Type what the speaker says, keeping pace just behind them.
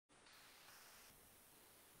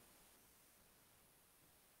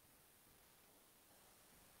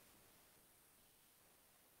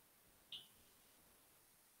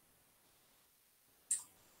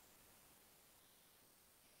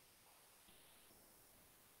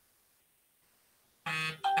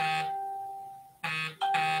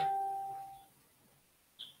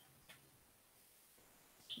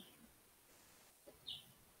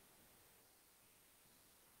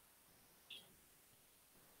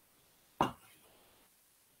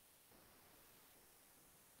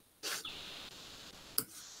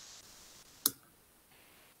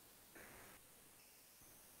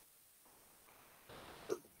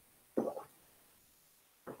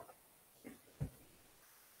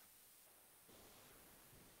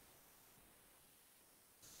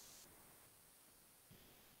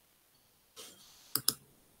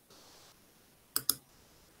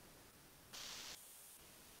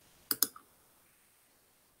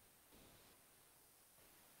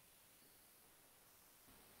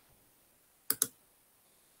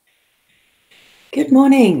Good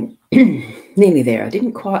morning. Nearly there. I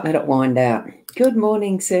didn't quite let it wind out. Good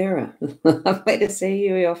morning, Sarah. Lovely to see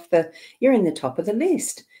you you're in the top of the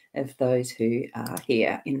list of those who are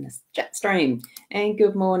here in the chat stream. And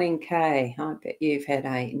good morning, Kay. I bet you've had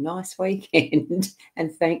a nice weekend.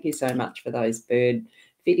 And thank you so much for those bird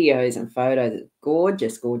videos and photos.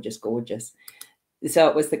 Gorgeous, gorgeous, gorgeous. So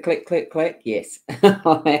it was the click, click, click. Yes.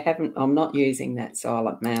 I'm not using that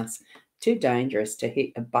silent mouse. Too dangerous to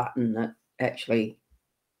hit a button that actually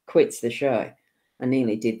quits the show. I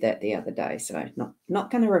nearly did that the other day, so not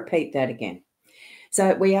going to repeat that again.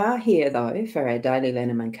 So we are here, though, for our daily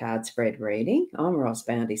Lenormand card spread reading. I'm Ros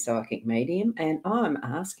Boundy Psychic Medium, and I'm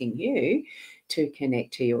asking you to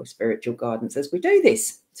connect to your spiritual guidance as we do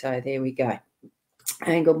this. So there we go.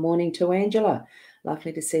 And good morning to Angela.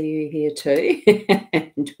 Lovely to see you here too.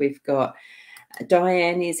 And we've got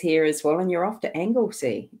Diane is here as well, and you're off to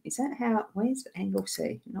Anglesey. Is that where's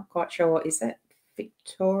Anglesey? Not quite sure. Is that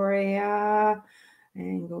Victoria?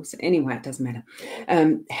 Anglesey. Anyway, it doesn't matter.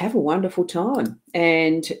 Have a wonderful time.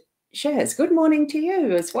 And Shaz, good morning to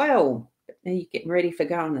you as well. Are you getting ready for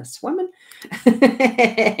going a swimming?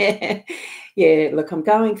 Yeah, look, I'm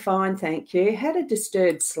going fine, thank you. Had a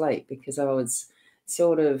disturbed sleep because I was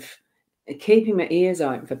sort of keeping my ears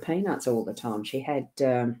open for Peanuts all the time.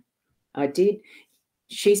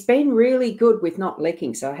 She's been really good with not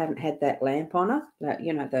licking, so I haven't had that lamp on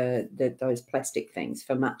her, those plastic things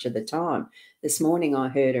for much of the time. This morning I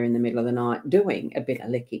heard her in the middle of the night doing a bit of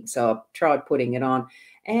licking, so I tried putting it on,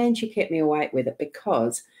 and she kept me awake with it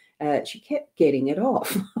because she kept getting it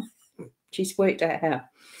off. She's worked out how.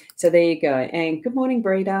 So there you go. And good morning,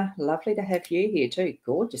 Breeder. Lovely to have you here too.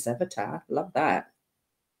 Gorgeous avatar. Love that.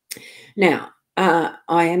 Now,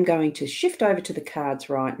 I am going to shift over to the cards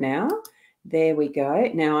right now. There we go.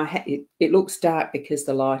 Now, it looks dark because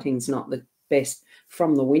the lighting's not the best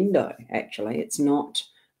from the window, actually. It's not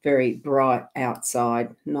very bright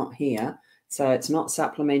outside, not here. So it's not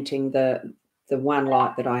supplementing the one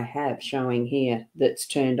light that I have showing here that's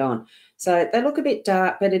turned on. So they look a bit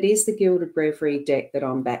dark, but it is the Gilded Breviary deck that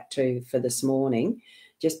I'm back to for this morning,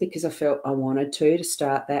 just because I felt I wanted to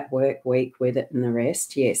start that work week with it and the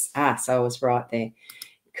rest. Yes. So I was right there.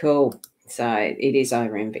 Cool. So it is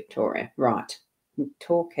over in Victoria. Right.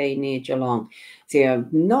 Torquay near Geelong. See, I'm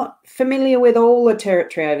not familiar with all the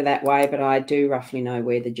territory over that way, but I do roughly know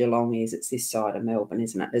where the Geelong is. It's this side of Melbourne,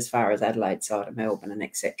 isn't it? As far as Adelaide side of Melbourne and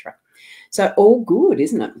etc. So all good,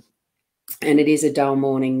 isn't it? And it is a dull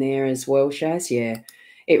morning there as well, Shaz. Yeah,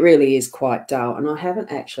 it really is quite dull. And I haven't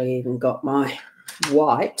actually even got my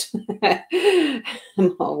white,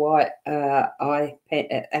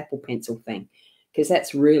 Apple Pencil thing, because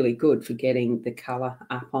that's really good for getting the colour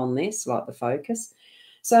up on this, like the focus.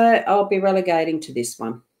 So I'll be relegating to this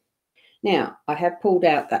one. Now, I have pulled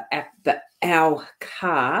out the Owl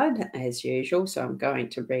card as usual, so I'm going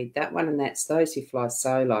to read that one, and that's those who fly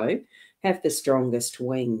solo have the strongest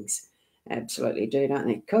wings. Absolutely do, don't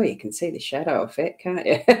they? Oh, you can see the shadow effect, can't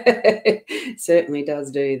you? Certainly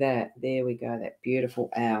does do that. There we go, that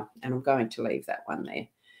beautiful owl. And I'm going to leave that one there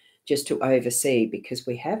just to oversee, because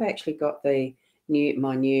we have actually got my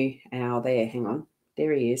new owl there. Hang on.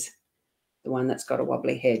 There he is, the one that's got a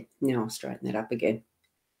wobbly head. Now I'll straighten that up again.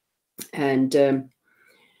 And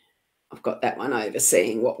I've got that one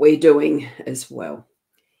overseeing what we're doing as well.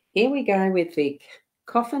 Here we go with the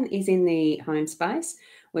coffin is in the home space.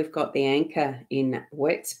 We've got the anchor in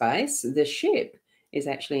workspace. The ship is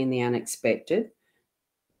actually in the unexpected,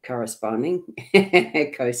 corresponding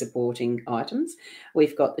co-supporting items.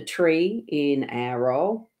 We've got the tree in our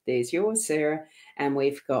role. There's yours, Sarah. And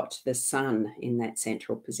we've got the sun in that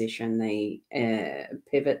central position, the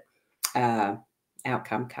pivot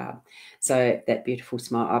outcome card. So that beautiful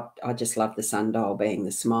smile. I just love the sundial being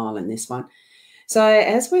the smile in this one. So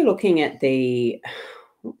as we're looking at the,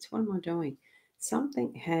 what am I doing?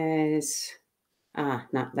 Something has, no,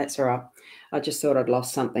 that's all right. I just thought I'd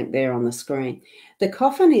lost something there on the screen. The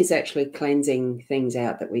coffin is actually cleansing things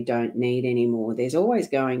out that we don't need anymore. There's always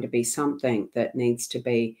going to be something that needs to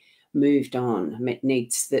be moved on. It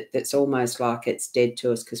needs that's almost like it's dead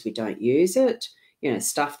to us because we don't use it. You know,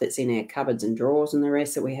 stuff that's in our cupboards and drawers and the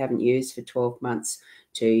rest that we haven't used for 12 months,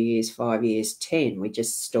 2 years, 5 years, 10. We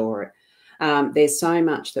just store it. There's so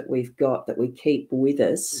much that we've got that we keep with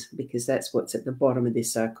us because that's what's at the bottom of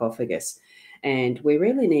this sarcophagus. And we're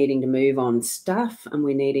really needing to move on stuff, and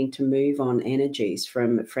we're needing to move on energies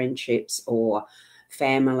from friendships or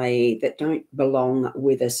family that don't belong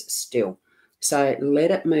with us still. So let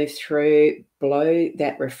it move through, blow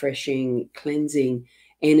that refreshing, cleansing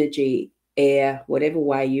energy, air, whatever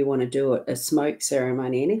way you want to do it, a smoke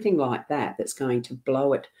ceremony, anything like that that's going to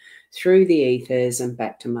blow it through the ethers and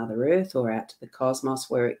back to Mother Earth or out to the cosmos,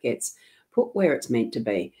 where it gets put where it's meant to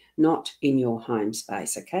be, not in your home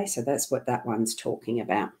space. Okay, so that's what that one's talking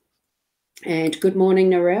about. And good morning,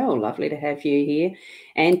 Narelle. Lovely to have you here.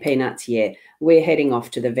 And Peanuts, yeah, we're heading off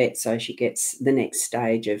to the vet so she gets the next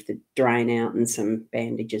stage of the drain out and some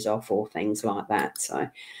bandages off or things like that. So,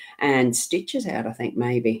 and stitches out, I think,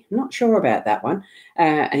 maybe. Not sure about that one.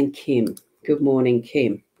 And Kim, good morning,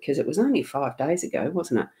 Kim, because it was only 5 days ago,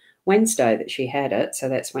 wasn't it? Wednesday that she had it. So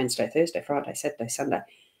that's Wednesday, Thursday, Friday, Saturday, Sunday,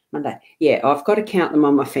 Monday. Yeah, I've got to count them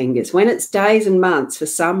on my fingers. When it's days and months, for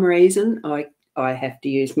some reason, I have to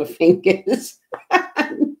use my fingers.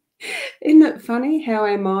 Isn't it funny how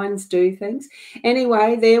our minds do things?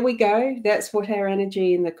 Anyway, there we go. That's what our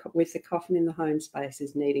energy with the coffin in the home space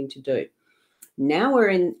is needing to do. Now we're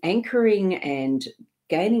in anchoring and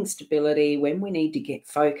gaining stability when we need to get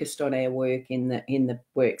focused on our work in the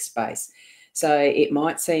workspace. So it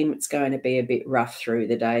might seem it's going to be a bit rough through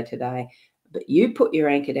the day today, but you put your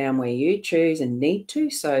anchor down where you choose and need to,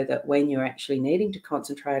 so that when you're actually needing to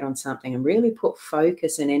concentrate on something and really put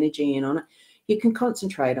focus and energy in on it, you can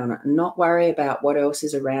concentrate on it and not worry about what else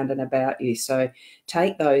is around and about you. So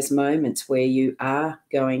take those moments where you are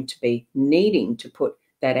going to be needing to put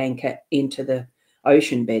that anchor into the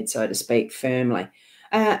ocean bed, so to speak, firmly.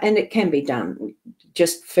 And it can be done.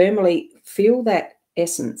 Just firmly feel that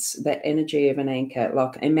essence, that energy of an anchor,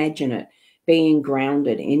 like imagine it being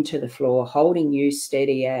grounded into the floor, holding you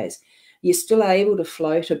steady as you're still able to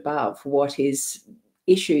float above what is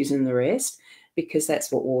issues and the rest, because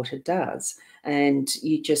that's what water does. And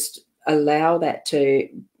you just allow that to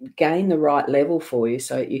gain the right level for you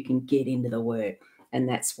so you can get into the work. And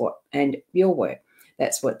that's what, and your work,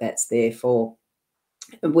 that's what that's there for.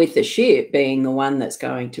 With the ship being the one that's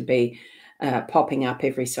going to be popping up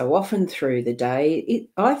every so often through the day,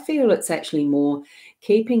 I feel it's actually more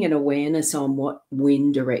keeping an awareness on what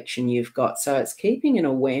wind direction you've got. So it's keeping an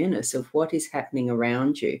awareness of what is happening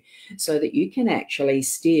around you so that you can actually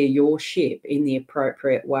steer your ship in the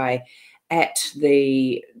appropriate way at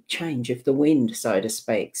the change of the wind, so to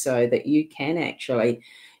speak, so that you can actually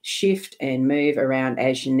shift and move around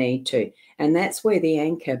as you need to. And that's where the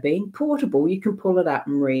anchor, being portable, you can pull it up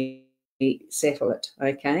and resettle it,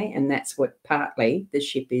 okay? And that's what partly the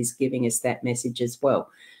ship is giving us that message as well,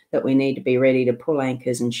 that we need to be ready to pull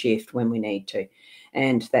anchors and shift when we need to.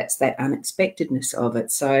 And that's that unexpectedness of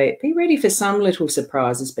it. So be ready for some little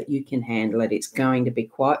surprises, but you can handle it. It's going to be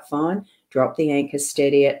quite fine. Drop the anchor,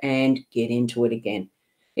 steady it, and get into it again.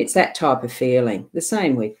 It's that type of feeling. The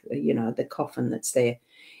same with, the coffin that's there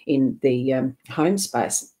in the home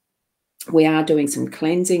space. We are doing some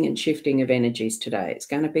cleansing and shifting of energies today. It's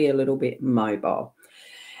going to be a little bit mobile.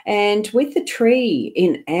 And with the tree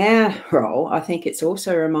in our role, I think it's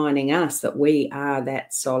also reminding us that we are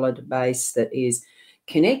that solid base that is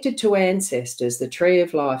connected to ancestors, the tree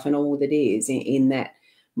of life and all that is, in that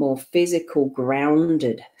more physical,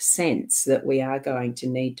 grounded sense, that we are going to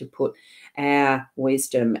need to put our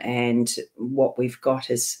wisdom and what we've got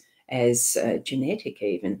as genetic,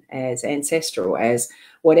 even as ancestral, as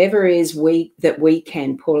whatever is that we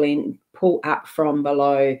can pull up from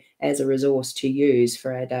below as a resource to use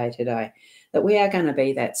for our day to day, that we are going to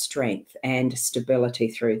be that strength and stability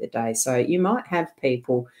through the day. So you might have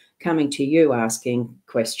people coming to you asking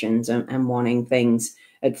questions and wanting things,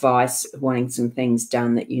 advice, wanting some things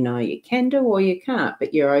done that you can do or you can't,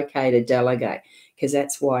 but you're okay to delegate, because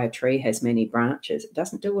that's why a tree has many branches. It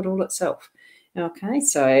doesn't do it all itself. Okay,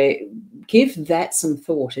 so give that some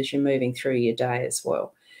thought as you're moving through your day as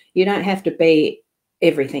well. You don't have to be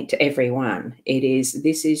everything to everyone.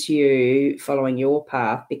 This is you following your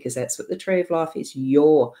path, because that's what the tree of life is,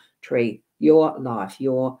 your tree, your life,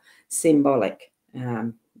 your symbolic,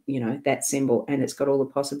 that symbol, and it's got all the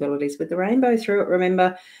possibilities with the rainbow through it,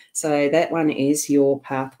 remember? So that one is your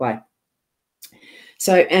pathway.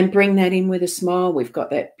 So, and bring that in with a smile. We've got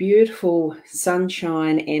that beautiful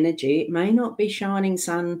sunshine energy. It may not be shining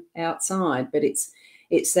sun outside, but it's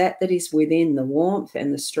that is within, the warmth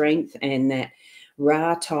and the strength and that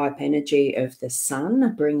Ra type energy of the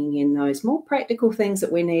sun, bringing in those more practical things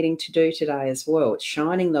that we're needing to do today as well. It's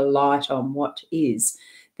shining the light on what is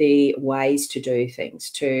the ways to do things,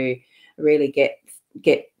 to really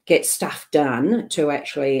get stuff done, to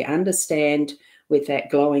actually understand with that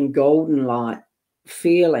glowing golden light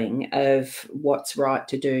feeling of what's right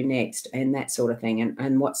to do next and that sort of thing,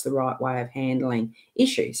 and what's the right way of handling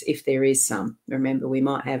issues if there is some. Remember, we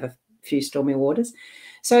might have a few stormy waters.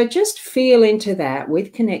 So just feel into that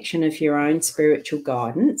with connection of your own spiritual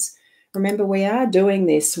guidance. Remember, we are doing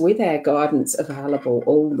this with our guidance available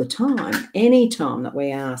all the time, any time that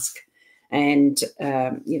we ask and,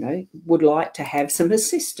 you know, would like to have some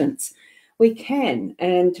assistance, we can.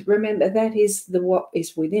 And remember, that is what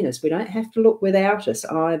is within us. We don't have to look without us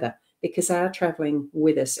either, because they are traveling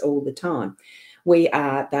with us all the time. We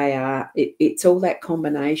are, they are, it's all that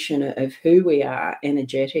combination of who we are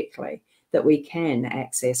energetically that we can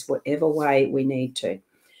access whatever way we need to.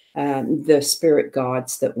 The spirit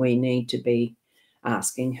guides that we need to be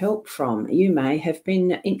asking help from. You may have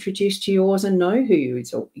been introduced to yours and know who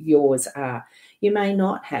yours are. You may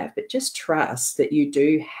not have, but just trust that you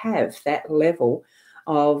do have that level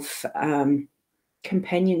of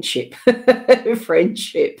companionship,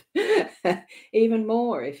 friendship, even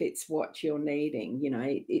more if it's what you're needing. You know,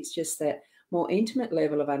 it's just that more intimate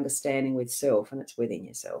level of understanding with self, and it's within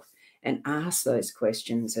yourself. And ask those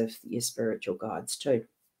questions of your spiritual guides too,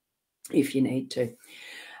 if you need to.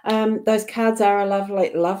 Those cards are a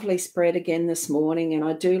lovely, lovely spread again this morning, and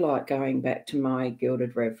I do like going back to my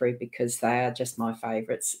Gilded Reverie because they are just my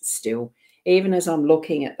favourites still. Even as I'm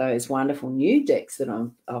looking at those wonderful new decks that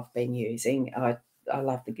I've been using, I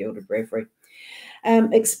love the Gilded Reverie.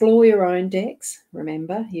 Explore your own decks.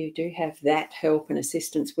 Remember, you do have that help and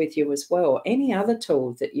assistance with you as well. Any other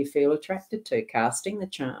tools that you feel attracted to, casting the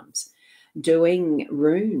charms, doing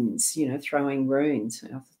runes, you know, throwing runes,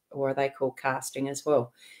 or are they called casting as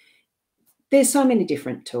well? There's so many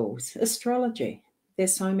different tools. Astrology,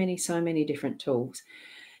 there's so many different tools.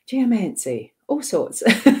 Geomancy, all sorts.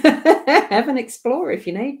 Have an explore if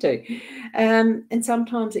you need to. And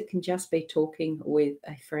sometimes it can just be talking with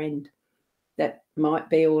a friend. That might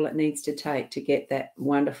be all it needs to take to get that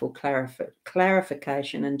wonderful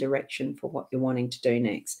clarification and direction for what you're wanting to do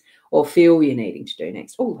next, or feel you're needing to do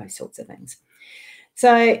next, all those sorts of things.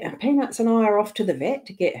 So Peanuts and I are off to the vet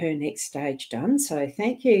to get her next stage done. So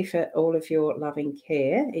thank you for all of your loving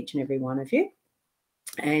care, each and every one of you.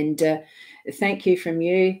 And thank you from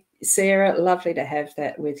you, Sarah. Lovely to have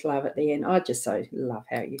that with love at the end. I just so love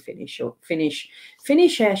how you finish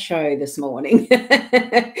our show this morning.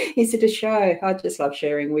 Is it a show? I just love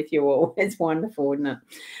sharing with you all. It's wonderful, isn't it?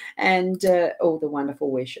 And all the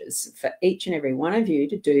wonderful wishes for each and every one of you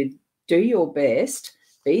to do your best,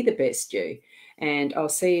 be the best you. And I'll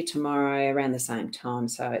see you tomorrow around the same time.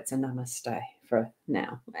 So it's a namaste for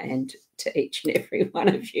now. And to each and every one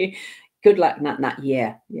of you, good luck, Nut.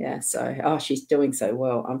 Yeah. So, she's doing so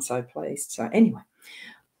well. I'm so pleased. So anyway,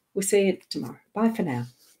 we'll see you tomorrow. Bye for now.